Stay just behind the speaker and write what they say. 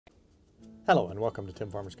Hello and welcome to Tim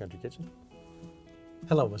Farmer's Country Kitchen.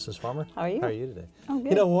 Hello, Mrs. Farmer. How are you? How are you today? Oh, good.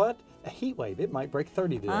 You know what? A heat wave, it might break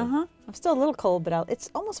 30 today. I'm still a little cold, but it's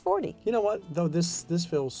almost 40. You know what? Though this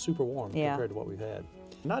feels super warm Yeah. compared to what we've had.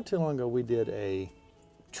 Not too long ago, we did a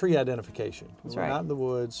tree identification. That's We were right. out in the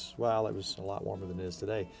woods. Well, it was a lot warmer than it is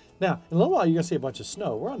today. Now, in a little while, you're going to see a bunch of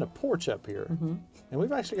snow. We're on the porch up here. And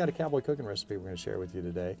we've actually got a cowboy cooking recipe we're going to share with you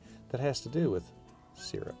today that has to do with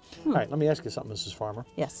syrup. All right, let me ask you something, Mrs. Farmer.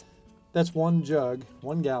 Yes. That's 1 jug,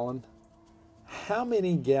 1 gallon. How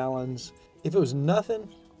many gallons, if it was nothing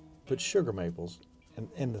but sugar maples,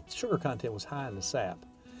 and the sugar content was high in the sap,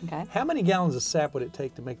 Okay. how many gallons of sap would it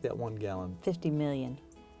take to make that 1 gallon? 50 million.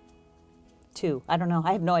 2. I don't know.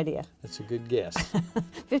 I have no idea. That's a good guess.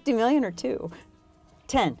 50 million or 2?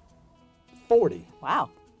 10. 40. Wow.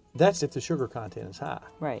 That's if the sugar content is high.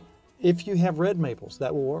 Right. If you have red maples,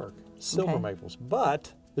 that will work. Silver Okay. maples.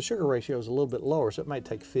 But the sugar ratio is a little bit lower, so it might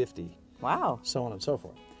take 50, Wow. so on and so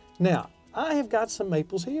forth. Now, I have got some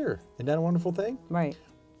maples here. Isn't that a wonderful thing? Right.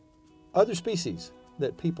 Other species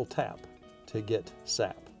that people tap to get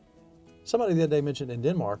sap. Somebody the other day mentioned in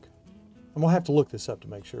Denmark, and we'll have to look this up to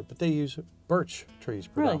make sure, but they use birch trees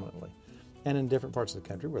Really? predominantly. And in different parts of the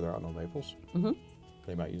country where there are no maples,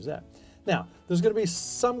 they might use that. Now, there's going to be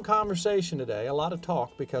some conversation today, a lot of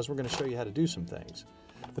talk, because we're going to show you how to do some things.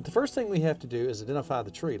 But the first thing we have to do is identify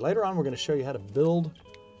the tree. Later on, we're going to show you how to build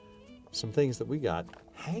some things that we got,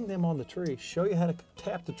 hang them on the tree, show you how to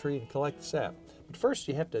tap the tree and collect the sap. But first,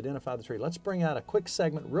 you have to identify the tree. Let's bring out a quick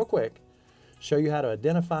segment real quick, show you how to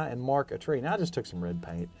identify and mark a tree. Now, I just took some red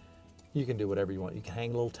paint. You can do whatever you want. You can hang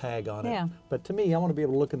a little tag on Yeah. it. But to me, I want to be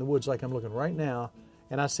able to look in the woods like I'm looking right now,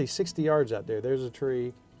 and I see 60 yards out there. There's a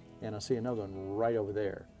tree, and I see another one right over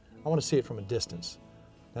there. I want to see it from a distance.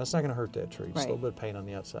 Now, it's not going to hurt that tree. Just a little Right. bit of paint on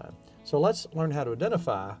the outside. So let's learn how to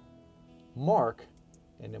identify, mark,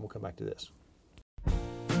 and then we'll come back to this.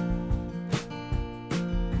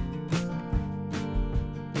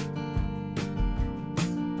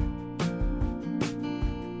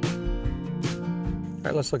 All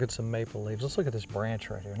right, let's look at some maple leaves. Let's look at this branch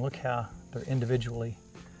right here and look how they're individually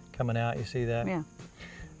coming out. You see that? Yeah.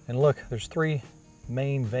 And look, there's 3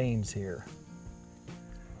 main veins here.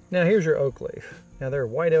 Now here's your oak leaf. Now there are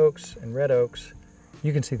white oaks and red oaks.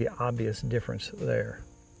 You can see the obvious difference there.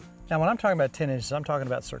 Now when I'm talking about 10 inches, I'm talking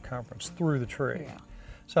about circumference through the tree. Yeah.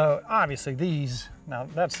 So obviously these, now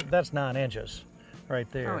that's 9 inches right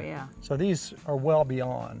there. Oh, yeah. So these are well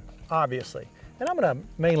beyond, obviously. And I'm gonna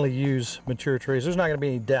mainly use mature trees. There's not gonna be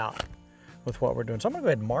any doubt with what we're doing. So I'm gonna go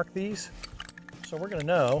ahead and mark these. So we're gonna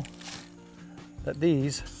know that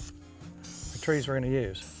these are the trees we're gonna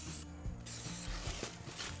use.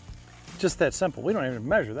 Just that simple. We don't even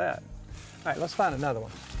measure that. All right, let's find another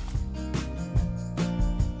one.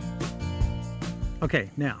 Okay,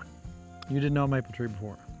 now, you didn't know a maple tree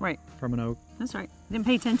before. Right. From an oak, That's right. Didn't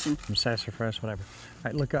pay attention. from sassafras, whatever. All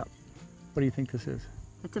right, look up. What do you think this is?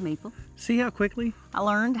 It's a maple. See how quickly? I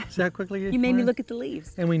learned. See how quickly You made me learn? look at the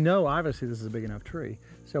leaves. And we know, obviously, this is a big enough tree.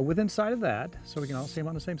 So within sight of that, so we can all see them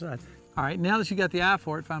on the same side. All right, now that you got the eye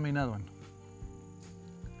for it, find me another one.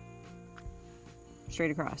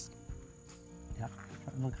 Straight across. Yeah,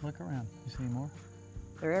 look around. You see any more?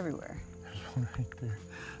 They're everywhere. There's one right there.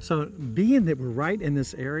 So being that we're right in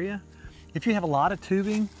this area, if you have a lot of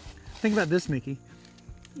tubing, think about this, Nikki.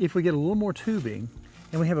 If we get a little more tubing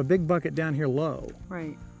and we have a big bucket down here low,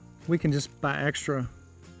 Right. we can just buy extra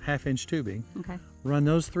 1/2-inch tubing, Okay. run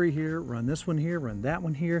those 3 here, run this one here, run that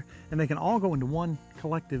one here, and they can all go into one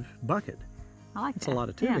collective bucket. I like It's that. a lot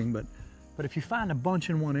of Yeah. tubing, but if you find a bunch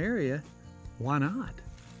in one area, why not?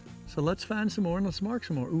 So let's find some more and let's mark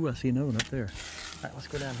some more. Ooh, I see another one up there. All right, let's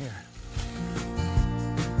go down here.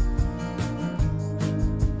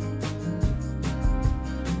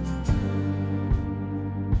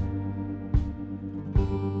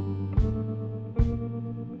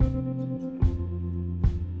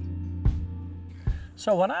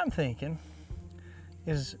 So what I'm thinking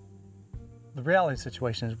is the reality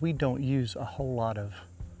situation is we don't use a whole lot of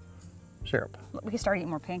syrup. Look, we can start eating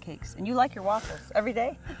more pancakes. And you like your waffles every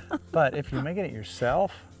day? But if you're making it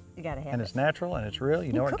yourself You gotta have and it. it's natural and it's real,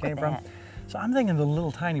 you know where it cook came with from. that. So I'm thinking the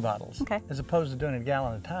little tiny bottles Okay. as opposed to doing it a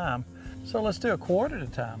gallon at a time. So let's do a quart at a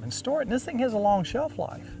time and store it. And this thing has a long shelf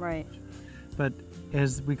life. Right. But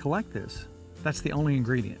as we collect this, that's the only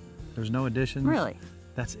ingredient. There's no additions. Really?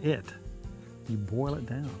 That's it. You boil it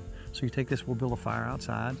down. So you take this, we'll build a fire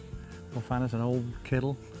outside. We'll find us an old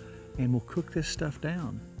kettle and we'll cook this stuff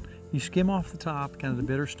down. You skim off the top, kind of the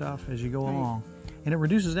bitter stuff as you go Right. along. And it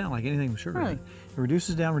reduces down like anything with sugar in Really? it. It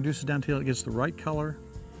reduces down until it gets the right color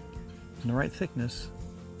and the right thickness.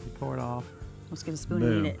 You pour it off, Let's get a spoon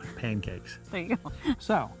and eat it. Pancakes. There you go.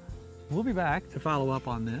 So, we'll be back to follow up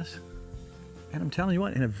on this. And I'm telling you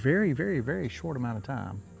what, in a very, very, very short amount of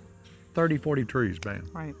time, 30, 40 trees, bam.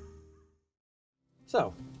 Right.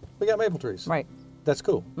 So, we got maple trees. Right. That's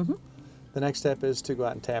cool. The next step is to go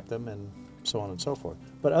out and tap them and so on and so forth.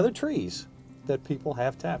 But other trees that people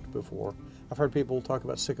have tapped before, I've heard people talk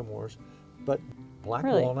about sycamores, but black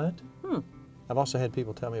walnut. I've also had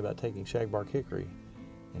people tell me about taking shagbark hickory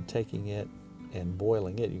and taking it and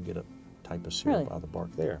boiling it. You get a type of syrup out of the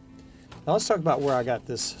bark there. Now let's talk about where I got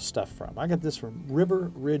this stuff from. I got this from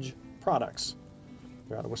River Ridge Products.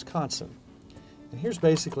 They're out of Wisconsin. And here's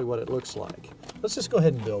basically what it looks like. Let's just go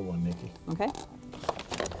ahead and build one, Nikki. Okay.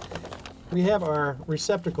 We have our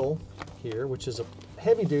receptacle here, which is a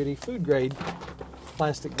heavy-duty food-grade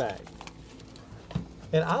plastic bag.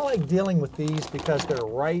 And I like dealing with these because they're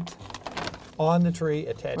right on the tree,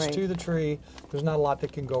 attached to the tree. There's not a lot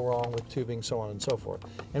that can go wrong with tubing, so on and so forth.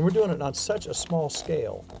 And we're doing it on such a small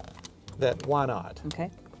scale that why not?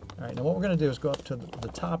 Okay. All right, now what we're going to do is go up to the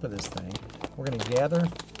top of this thing. We're going to gather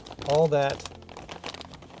all that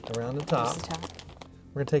around the top.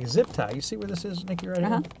 We're going to take a zip tie. You see where this is, Nikki, right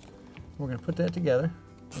here? We're going to put that together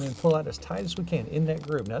and then pull out as tight as we can in that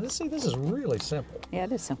groove. Now, this is really simple. Yeah,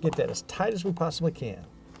 it is simple. Get that as tight as we possibly can.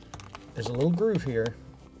 There's a little groove here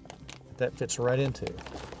that fits right into.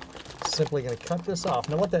 Simply going to cut this off.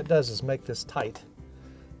 Now, what that does is make this tight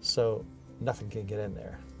so nothing can get in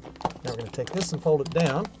there. Now, we're going to take this and fold it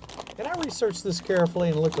down. And I researched this carefully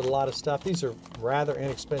and looked at a lot of stuff. These are rather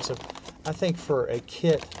inexpensive. I think for a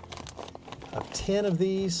kit of 10 of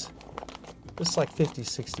these, it's like 50,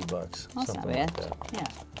 60 bucks. That's something not bad. like that.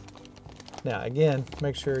 Yeah. Now, again,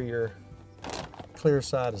 make sure your clear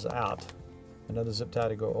side is out. Another zip tie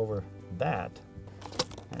to go over that.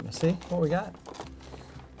 And you see what we got?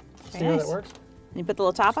 See how that works? You put the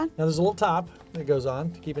little top on? Now, there's a little top that goes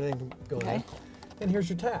on to keep anything going in. And here's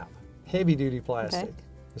your tap. Heavy-duty plastic.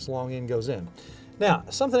 This long end goes in. Now,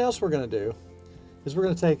 something else we're going to do is we're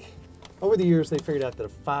going to take, over the years, they figured out that a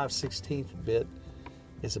 5/16 bit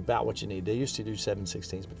is about what you need. They used to do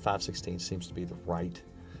 7/16, but 5/16 seems to be the right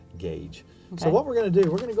gauge. So what we're going to do,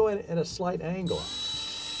 we're going to go in at a slight angle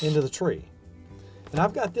into the tree. And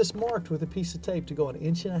I've got this marked with a piece of tape to go 1.5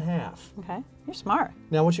 inches. Okay, you're smart.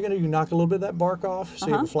 Now what you're going to do, you knock a little bit of that bark off so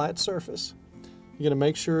you have a flat surface. You're going to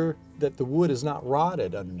make sure that the wood is not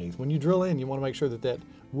rotted underneath. When you drill in, you want to make sure that that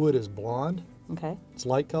wood is blonde. Okay. It's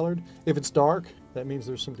light colored. If it's dark, that means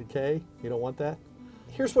there's some decay. You don't want that.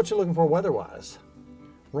 Here's what you're looking for weather-wise.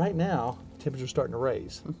 Right now, temperature's starting to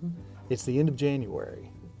raise. It's the end of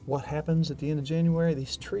January. What happens at the end of January?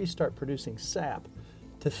 These trees start producing sap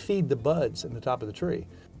to feed the buds in the top of the tree.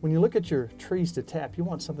 When you look at your trees to tap, you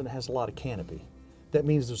want something that has a lot of canopy. That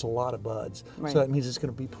means there's a lot of buds. So that means it's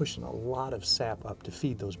going to be pushing a lot of sap up to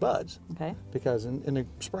feed those buds. Okay. Because in the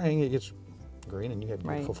spring, it gets green and you have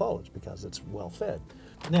beautiful foliage because it's well fed.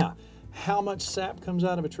 Now, how much sap comes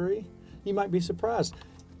out of a tree? You might be surprised.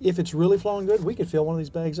 If it's really flowing good, we could fill one of these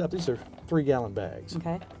bags up. These are 3-gallon bags.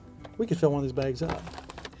 Okay. We could fill one of these bags up.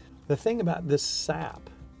 The thing about this sap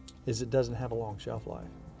is it doesn't have a long shelf life.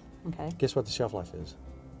 Okay. Guess what the shelf life is?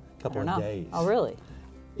 A couple of days. Oh, really?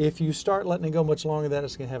 If you start letting it go much longer than that,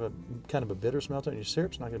 it's going to have a kind of a bitter smell to it, and your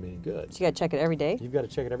syrup's not going to be any good. So you got to check it every day? You've got to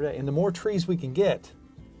check it every day. And the more trees we can get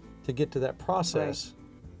to that process,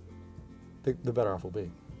 the better off we'll be.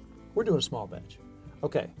 We're doing a small batch.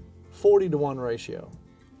 Okay, 40-to-1 ratio.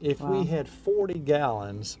 If we had 40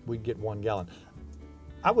 gallons, we'd get 1 gallon.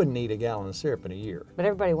 I wouldn't need a gallon of syrup in a year. But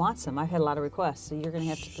everybody wants them. I've had a lot of requests, so you're going to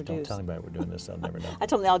have to produce. Don't tell anybody we're doing this. They'll never know. I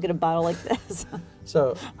told them they'll get a bottle like this.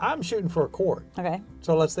 So I'm shooting for a quart. Okay.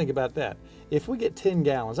 So let's think about that. If we get 10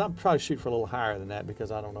 gallons, I'll probably shoot for a little higher than that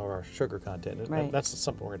because I don't know our sugar content. That's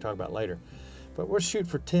something we're going to talk about later. But we'll shoot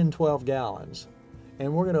for 10, 12 gallons.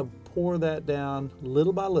 And we're going to pour that down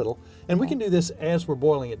little by little. And we can do this as we're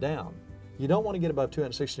boiling it down. You don't want to get above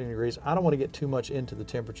 216 degrees. I don't want to get too much into the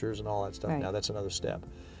temperatures and all that stuff. Now that's another step.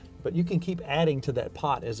 But you can keep adding to that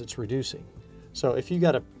pot as it's reducing. So if you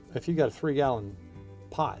got a 3-gallon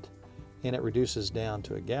pot and it reduces down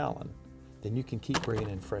to 1 gallon, then you can keep bringing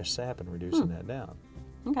in fresh sap and reducing that down.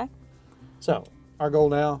 Okay. So our goal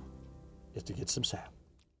now is to get some sap.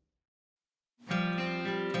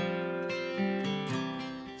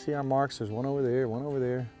 See our marks? There's one over there, one over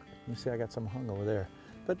there. You see I got some hung over there.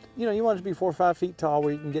 But you know, you want it to be 4 or 5 feet tall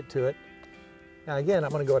where you can get to it. Now again,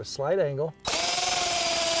 I'm going to go at a slight angle.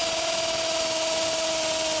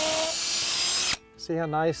 See how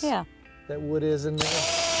nice that wood is in there?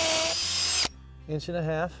 1.5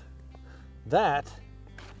 inches. That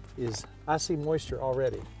is, I see moisture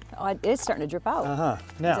already. Oh, it's starting to drip out.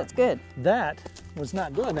 Now, that's good. That was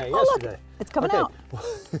not doing that Oh, yesterday. look, it's coming out.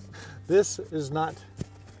 This is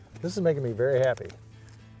making me very happy.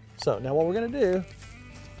 So now what we're gonna do,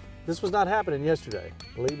 this was not happening yesterday,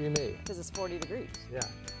 believe you me. Because it's 40 degrees. Yeah.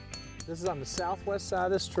 This is on the southwest side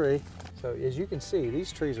of this tree. So as you can see,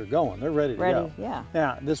 these trees are going. They're ready to go. Yeah.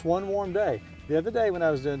 Now, this one warm day, the other day when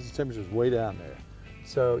I was doing this, the temperature was way down there.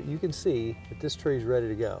 So you can see that this tree is ready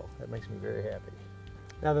to go. That makes me very happy.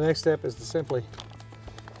 Now the next step is to simply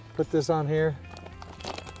put this on here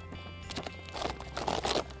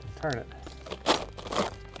and turn it.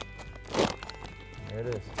 There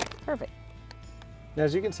it is. Perfect. Now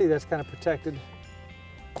as you can see, that's kind of protected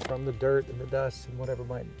from the dirt and the dust and whatever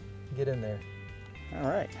might get in there. All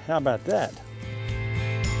right, how about that?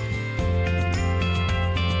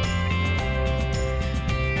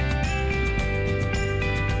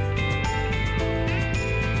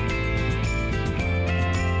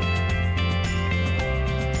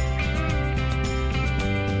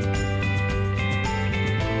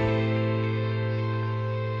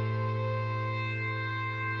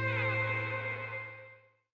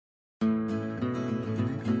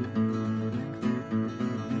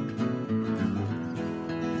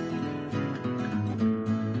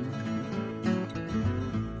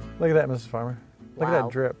 Look at that, Mrs. Farmer. Look at Wow.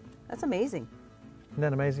 that drip. That's amazing. Isn't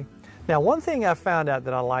that amazing? Now, one thing I found out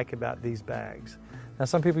that I like about these bags, now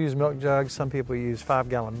some people use milk jugs, some people use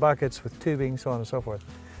 5-gallon buckets with tubing, so on and so forth.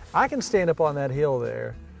 I can stand up on that hill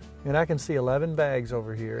there, and I can see 11 bags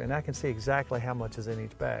over here, and I can see exactly how much is in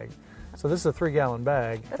each bag. So this is a 3-gallon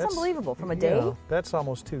bag. That's unbelievable. From a you day? know, that's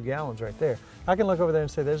almost 2 gallons right there. I can look over there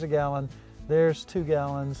and say, there's a gallon, there's 2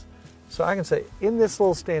 gallons. So I can say, in this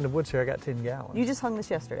little stand of wood here, I got 10 gallons. You just hung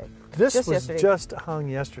this yesterday. This just was yesterday. just hung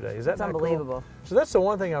yesterday. Is that That's not cool? unbelievable. So that's the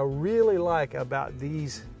one thing I really like about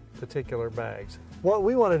these particular bags. What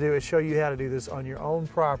we want to do is show you how to do this on your own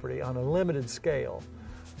property on a limited scale.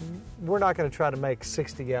 We're not going to try to make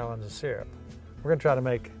 60 gallons of syrup. We're going to try to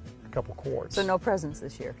make a couple quarts. So no presents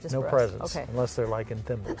this year, just no for us. presents, Okay. unless they're like in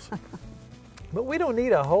thimbles. But we don't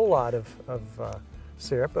need a whole lot of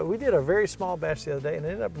syrup, but we did a very small batch the other day and it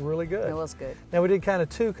ended up really good. It was good. Now we did kind of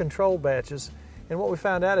 2 controlled batches, and what we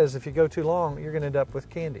found out is if you go too long, you're going to end up with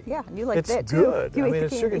candy. Yeah, and you like it's that too. Good. You I ate mean, the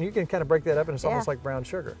it's sugar, and candy. you can kind of break that up, and it's almost like brown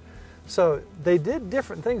sugar. So they did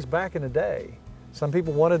different things back in the day. Some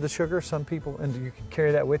people wanted the sugar, some people, and you can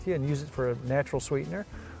carry that with you and use it for a natural sweetener,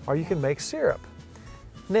 or you can make syrup.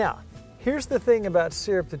 Now, here's the thing about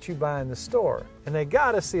syrup that you buy in the store, and they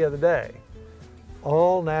got us the other day,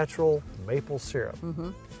 all natural maple syrup.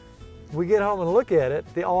 We get home and look at it,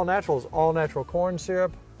 the all natural is all natural corn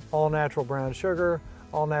syrup, all natural brown sugar,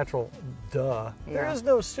 all natural, duh. Yeah. There is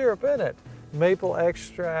no syrup in it. Maple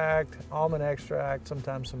extract, almond extract,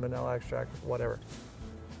 sometimes some vanilla extract, whatever.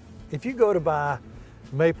 If you go to buy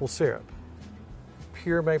maple syrup,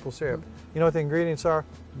 pure maple syrup, you know what the ingredients are?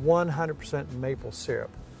 100% maple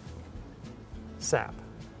syrup. Sap.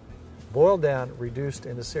 Boiled down, reduced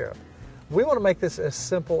into syrup. We want to make this as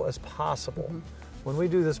simple as possible. When we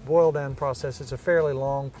do this boil down process, it's a fairly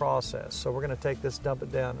long process. So we're going to take this, dump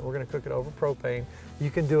it down, and we're going to cook it over propane. You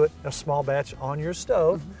can do it a small batch on your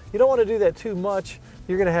stove. You don't want to do that too much.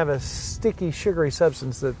 You're going to have a sticky, sugary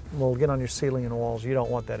substance that will get on your ceiling and walls. You don't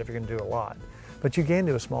want that if you're going to do a lot. But you can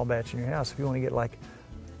do a small batch in your house if you want to get like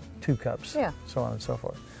 2 cups, so on and so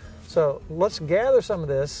forth. So let's gather some of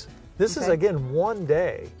this. This is, again, one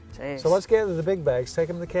day. Jeez. So let's gather the big bags, take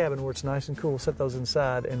them to the cabin where it's nice and cool, set those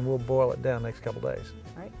inside, and we'll boil it down the next couple days.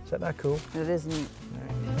 All right. Is that not cool? It is neat.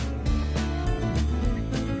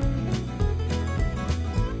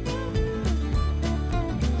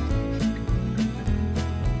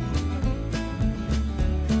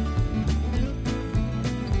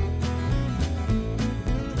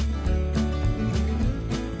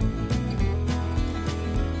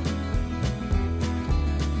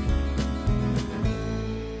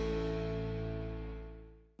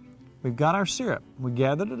 We've got our syrup. We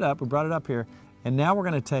gathered it up, we brought it up here, and now we're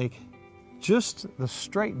going to take just the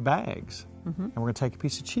straight bags, and we're going to take a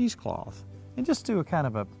piece of cheesecloth and just do a kind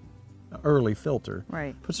of a early filter.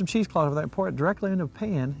 Right. Put some cheesecloth over there, pour it directly into a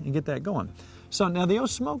pan, and get that going. So now the old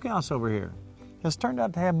smokehouse over here has turned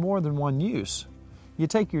out to have more than one use. You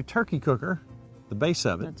take your turkey cooker, the base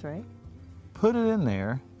of it, That's right. put it in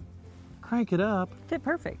there, crank it up. Fit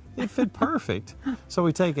perfect. It fit perfect. So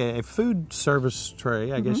we take a food service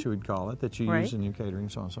tray, I guess you would call it, that you use in your catering,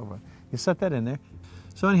 so on and so forth. You set that in there.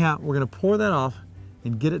 So anyhow, we're going to pour that off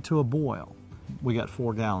and get it to a boil. We got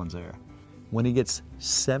 4 gallons there. When it gets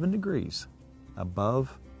 7 degrees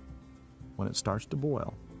above when it starts to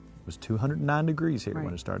boil, was 209 degrees here when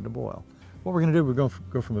Right. it started to boil. What we're going to do, we're going to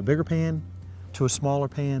go from a bigger pan to a smaller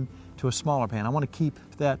pan to a smaller pan. I want to keep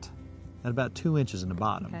that at about 2 inches in the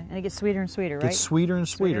bottom. Okay. And it gets sweeter and sweeter, right? Gets sweeter and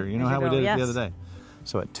sweeter. You know as how you we go. did it Yes. the other day.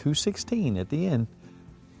 So at 216 at the end,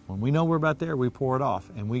 when we know we're about there, we pour it off,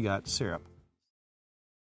 and we got syrup.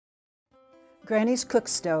 Granny's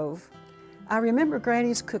Cookstove. I remember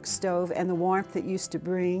Granny's Cookstove and the warmth it used to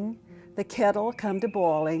bring, the kettle come to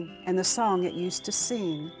boiling, and the song it used to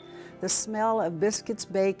sing, the smell of biscuits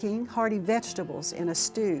baking, hearty vegetables in a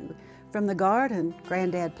stew, from the garden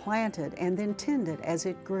Granddad planted and then tended as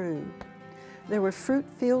it grew. There were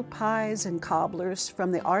fruit-filled pies and cobblers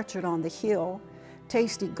from the orchard on the hill,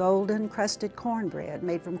 tasty golden crusted cornbread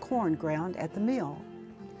made from corn ground at the mill.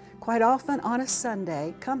 Quite often on a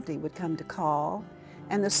Sunday, company would come to call,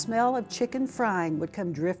 and the smell of chicken frying would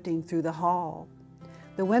come drifting through the hall.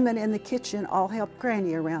 The women in the kitchen all helped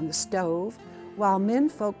Granny around the stove, while men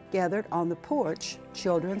folk gathered on the porch,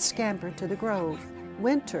 children scampered to the grove.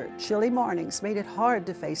 Winter, chilly mornings made it hard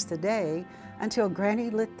to face the day until Granny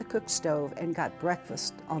lit the cook stove and got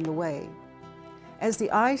breakfast on the way. As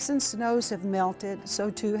the ice and snows have melted, so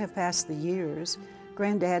too have passed the years.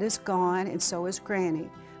 Granddad is gone and so is Granny.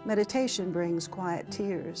 Meditation brings quiet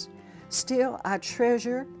tears. Still, I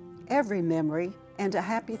treasure every memory, and to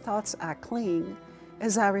happy thoughts I cling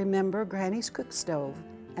as I remember Granny's cook stove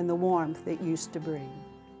and the warmth it used to bring.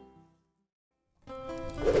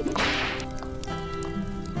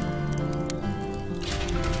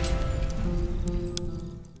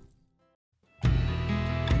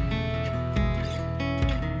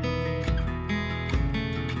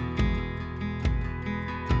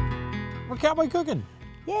 We're cowboy cooking.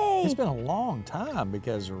 Yay! It's been a long time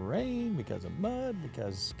because of rain, because of mud,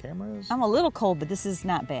 because cameras. I'm a little cold, but this is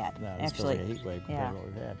not bad, No, this feels actually. like a heat wave compared Yeah. to what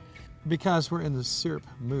we've had. Because we're in the syrup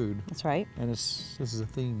mood, That's right. and this is a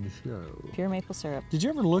themed show. Pure maple syrup. Did you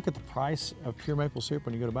ever look at the price of pure maple syrup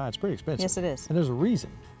when you go to buy it? It's pretty expensive. Yes, it is. And there's a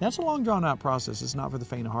reason. That's a long, drawn-out process. It's not for the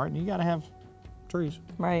faint of heart, and you got to have trees.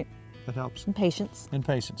 Right. That helps. And patience. And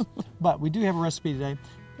patience. But we do have a recipe today.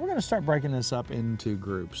 We're going to start breaking this up into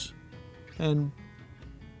groups and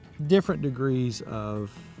different degrees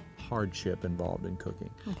of hardship involved in cooking.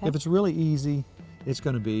 Okay. If it's really easy, it's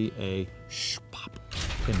going to be a pop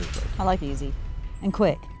tenderfoot. I like easy and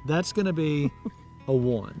quick. That's going to be a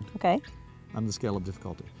 1 Okay. on the scale of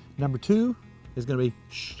difficulty. Number 2 is going to be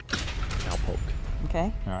cowpoke.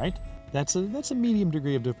 Okay. All right, that's a medium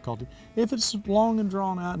degree of difficulty. If it's long and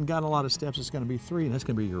drawn out and got a lot of steps, it's going to be 3, and that's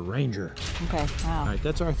going to be your ranger. Okay. Wow. All right,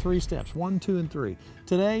 that's our 3 steps: 1, 2, and 3.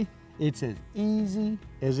 Today, it's as easy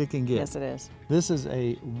as it can get. Yes, it is. This is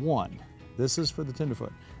a 1. This is for the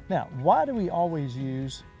tenderfoot. Now, why do we always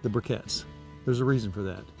use the briquettes? There's a reason for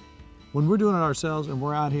that. When we're doing it ourselves and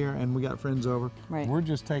we're out here and we got friends over, Right. we're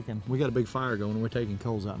just we got a big fire going and we're taking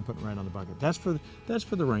coals out and putting it right on the bucket. That's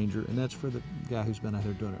for the ranger, and that's for the guy who's been out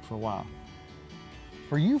here doing it for a while.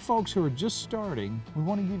 For you folks who are just starting, we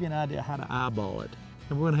want to give you an idea how to eyeball it.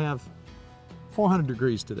 And we're going to have 400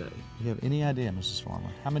 degrees today. You have any idea, Mrs. Farmer?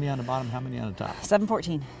 How many on the bottom, how many on the top?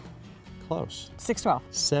 714. Close. 612.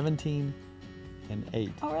 17 and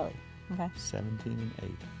 8. Oh, really? Okay. 17 and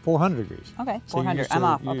 8. 400 degrees. Okay. So you're 400. used I'm to-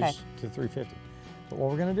 off. you're Okay. used to 350. But what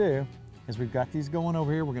we're going to do is we've got these going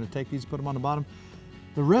over here. We're going to take these, put them on the bottom.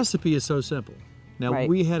 The recipe is so simple. Now, Right.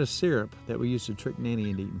 we had a syrup that we used to trick Nanny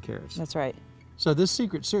into eating carrots. That's right. So this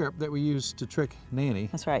secret syrup that we use to trick Nanny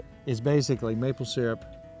That's right. is basically maple syrup,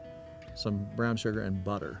 some brown sugar, and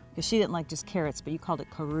butter. Because she didn't like just carrots, but you called it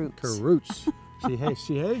carrots. Carrots.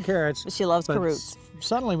 she hated carrots. But she loves but carrots.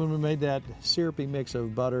 Suddenly, when we made that syrupy mix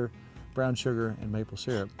of butter, brown sugar, and maple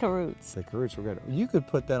syrup, Carrots. the carrots were good. You could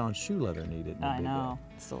put that on shoe leather and eat it. And I it'd be know.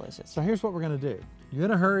 It's delicious. good. So here's what we're going to do. You're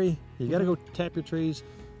in a hurry. You got to go tap your trees,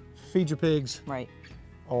 feed your pigs, Right.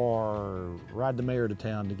 or ride the mayor to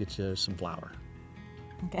town to get you some flour.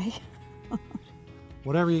 Okay.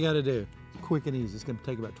 Whatever you got to do, quick and easy. It's going to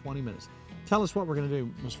take about 20 minutes. Tell us what we're going to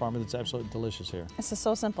do, Ms. Farmer, that's absolutely delicious here. This is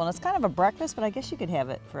so simple. And it's kind of a breakfast, but I guess you could have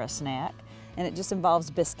it for a snack. And it just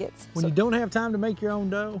involves biscuits. When you don't have time to make your own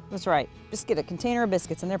dough, That's right. Just get a container of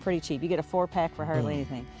biscuits, and they're pretty cheap. You get a 4-pack for hardly Boom.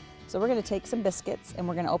 anything. So we're going to take some biscuits, and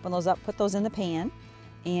we're going to open those up, put those in the pan,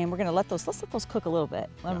 and we're going to let's let those cook a little bit.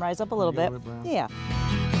 Let them Yeah. rise up a little Get a bit. little bit brown. Yeah.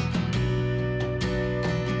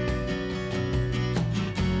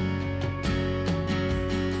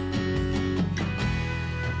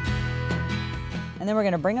 And then we're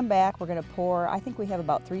going to bring them back. We're going to pour, I think we have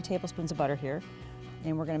about 3 tablespoons of butter here.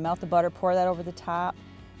 And we're going to melt the butter, pour that over the top.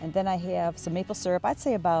 And then I have some maple syrup. I'd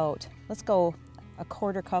say about, let's go a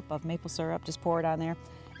 1/4 cup of maple syrup. Just pour it on there.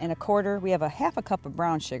 And we have a 1/2 cup of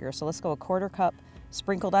brown sugar. So let's go a 1/4 cup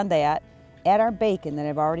sprinkled on that. Add our bacon that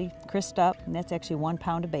I've already crisped up, and that's actually 1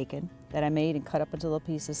 pound of bacon that I made and cut up into little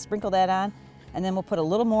pieces. Sprinkle that on, and then we'll put a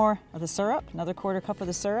little more of the syrup, another 1/4 cup of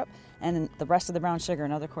the syrup, and then the rest of the brown sugar,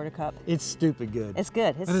 another 1/4 cup. It's stupid good. It's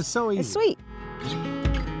good. And it's so easy. It's sweet.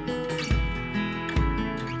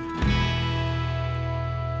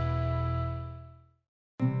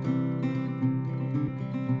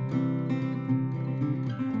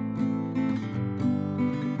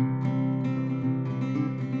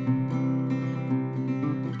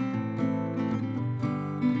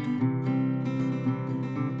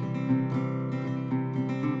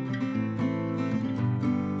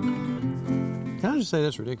 Can I just say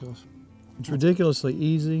that's ridiculous? It's ridiculously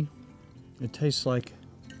easy. It tastes like,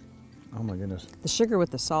 oh my goodness. The sugar with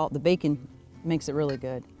the salt, the bacon makes it really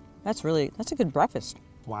good. That's a good breakfast.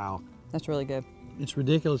 Wow. That's really good. It's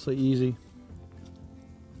ridiculously easy,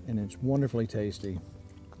 and it's wonderfully tasty.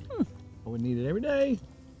 I would need it every day,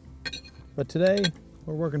 but today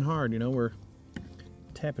we're working hard. You know, we're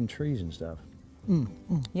tapping trees and stuff.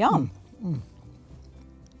 Yum.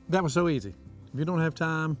 That was so easy. If you don't have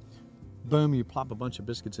time, boom, you plop a bunch of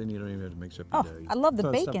biscuits in. You don't even have to mix up your Oh, dough. I love the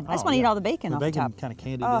Throw stuff- bacon. I just want to eat all the bacon off the bacon top. kind of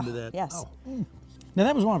candied Oh, into that. yes. Oh. Now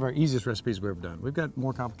that was one of our easiest recipes we've ever done. We've got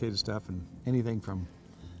more complicated stuff and anything from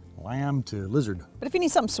lamb to lizard. But if you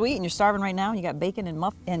need something sweet and you're starving right now and you got bacon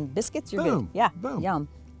and biscuits, you're Boom, good. Yeah. boom. Yum.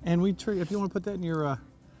 And if you want to put that in your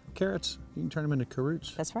carrots, you can turn them into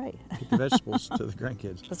carrots. That's right. Get the vegetables to the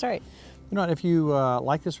grandkids. That's right. You know what, if you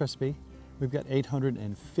like this recipe, we've got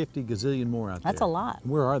 850 gazillion more out there. That's a lot.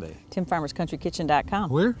 Where are they?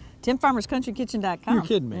 TimFarmersCountryKitchen.com. Where? TimFarmersCountryKitchen.com. You're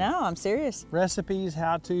kidding me. No, I'm serious. Recipes,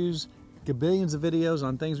 how-tos, gabillions of videos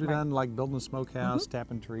on things we've done, like building a smokehouse,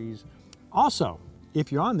 tapping trees. Also, if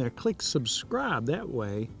you're on there, click subscribe. That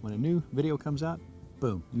way, when a new video comes out,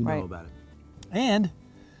 boom, you know Right. about it. And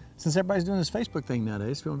since everybody's doing this Facebook thing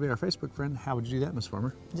nowadays, if you want to be our Facebook friend, how would you do that, Miss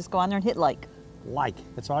Farmer? Just go on there and hit like. Like.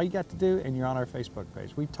 That's all you got to do, and you're on our Facebook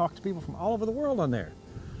page. We talk to people from all over the world on there.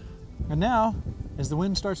 And now, as the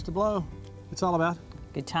wind starts to blow, it's all about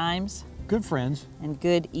Good times good friends. and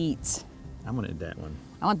good eats. I'm going to eat that one.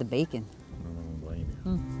 I want the bacon. I don't blame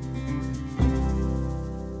you.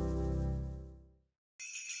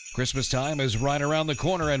 Christmas time is right around the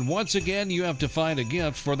corner, and once again, you have to find a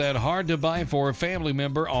gift for that hard-to-buy-for family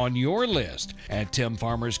member on your list. At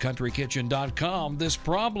TimFarmersCountryKitchen.com, this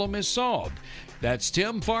problem is solved. That's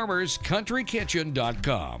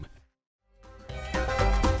TimFarmersCountryKitchen.com.